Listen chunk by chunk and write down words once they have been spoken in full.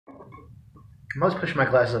I'm always pushing my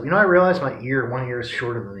glasses up. You know, I realize one ear is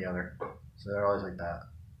shorter than the other. So they're always like that.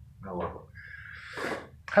 Oh, well.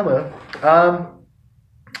 Hello. I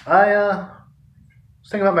was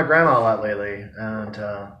thinking about my grandma a lot lately, and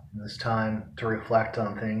this time to reflect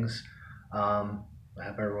on things. I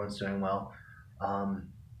hope everyone's doing well. Um,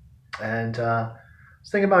 and I was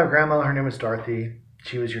thinking about my grandma. Her name was Dorothy.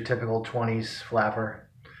 She was your typical 20s flapper.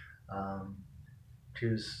 Um, she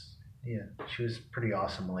was, yeah, she was a pretty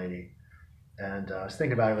awesome lady. And I was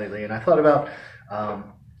thinking about her lately, and I thought about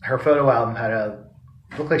her photo album had a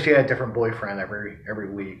looked like she had a different boyfriend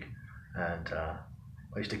every week, and I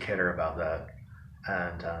used to kid her about that.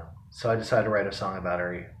 And so I decided to write a song about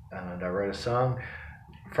her, and I wrote a song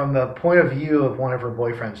from the point of view of one of her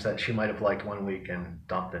boyfriends that she might have liked one week and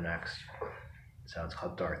dumped the next. So it's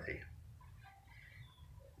called Dorothy.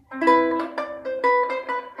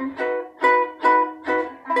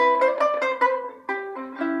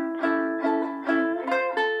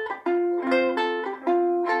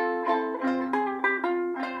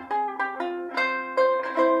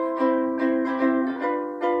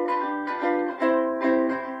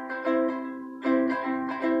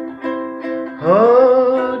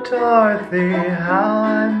 Oh, Dorothy, how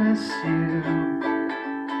I miss you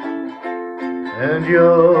and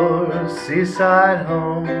your seaside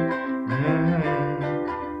home.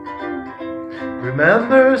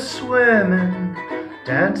 Remember swimming,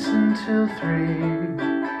 dancing till 3,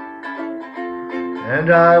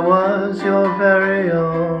 and I was your very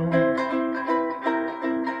own.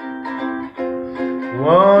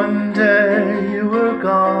 One day you were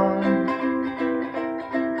gone.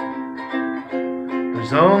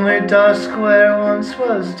 There's only dusk where once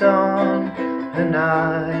was dawn, and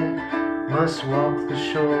I must walk the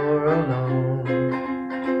shore alone.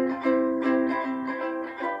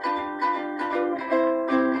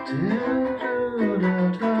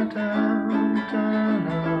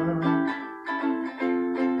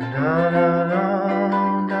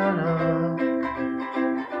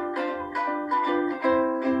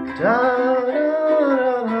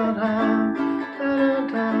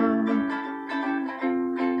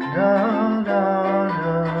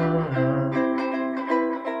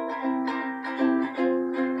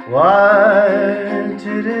 Why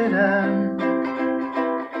did it end?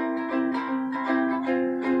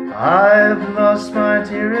 I've lost my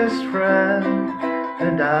dearest friend,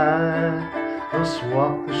 and I must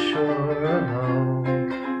walk the shore alone.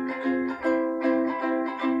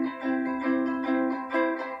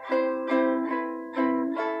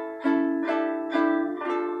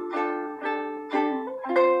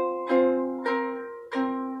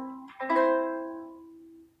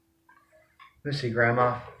 Miss you,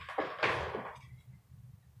 Grandma.